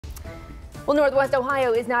Well, Northwest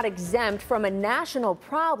Ohio is not exempt from a national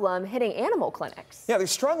problem hitting animal clinics. Yeah, they're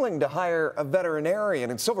struggling to hire a veterinarian,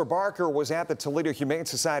 and Silver Barker was at the Toledo Humane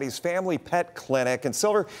Society's family pet clinic. And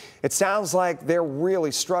Silver, it sounds like they're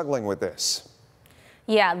really struggling with this.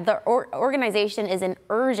 Yeah, the organization is in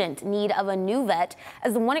urgent need of a new vet,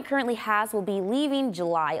 as the one it currently has will be leaving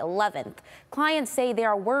July 11th. Clients say they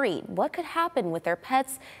are worried what could happen with their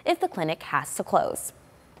pets if the clinic has to close.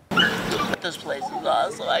 This place is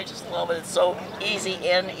awesome. I just love it. It's so easy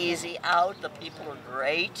in, easy out. The people are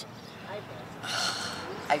great.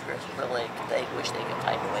 I just really wish they could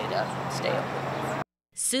find a way to stay open.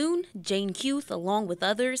 Soon, Jane Huth, along with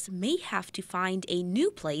others, may have to find a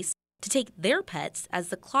new place to take their pets as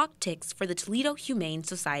the clock ticks for the Toledo Humane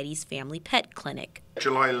Society's family pet clinic.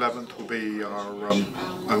 July 11th will be our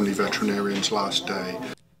only veterinarian's last day.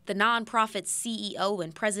 The nonprofit's CEO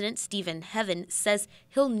and president, Stephen Heaven, says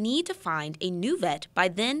he'll need to find a new vet by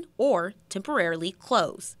then or temporarily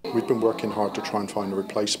close. We've been working hard to try and find a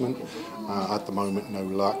replacement. At the moment, no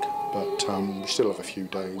luck, but we still have a few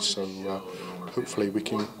days, so hopefully we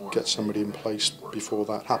can get somebody in place before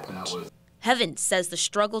that happens. Heaven says the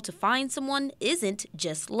struggle to find someone isn't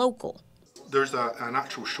just local. There's an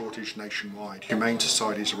actual shortage nationwide. Humane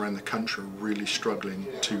societies around the country are really struggling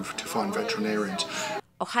to find veterinarians.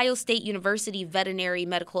 Ohio State University veterinary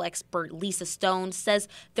medical expert Lisa Stone says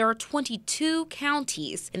there are 22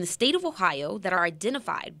 counties in the state of Ohio that are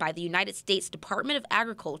identified by the United States Department of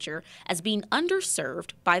Agriculture as being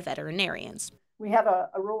underserved by veterinarians. We have a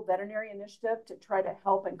rural veterinary initiative to try to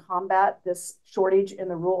help and combat this shortage in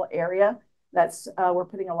the rural area. We're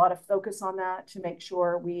putting a lot of focus on that to make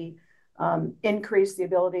sure we increase the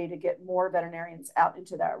ability to get more veterinarians out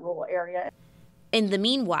into that rural area. In the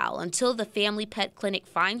meanwhile, until the family pet clinic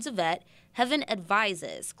finds a vet, Heaven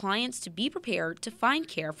advises clients to be prepared to find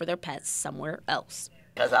care for their pets somewhere else.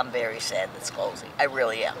 Because I'm very sad that's closing. I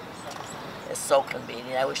really am. It's so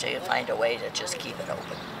convenient. I wish they could find a way to just keep it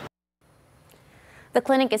open. The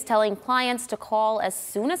clinic is telling clients to call as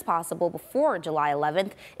soon as possible before July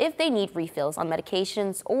 11th if they need refills on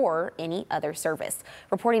medications or any other service.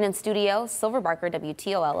 Reporting in studio, Silver Barker,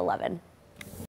 WTOL 11.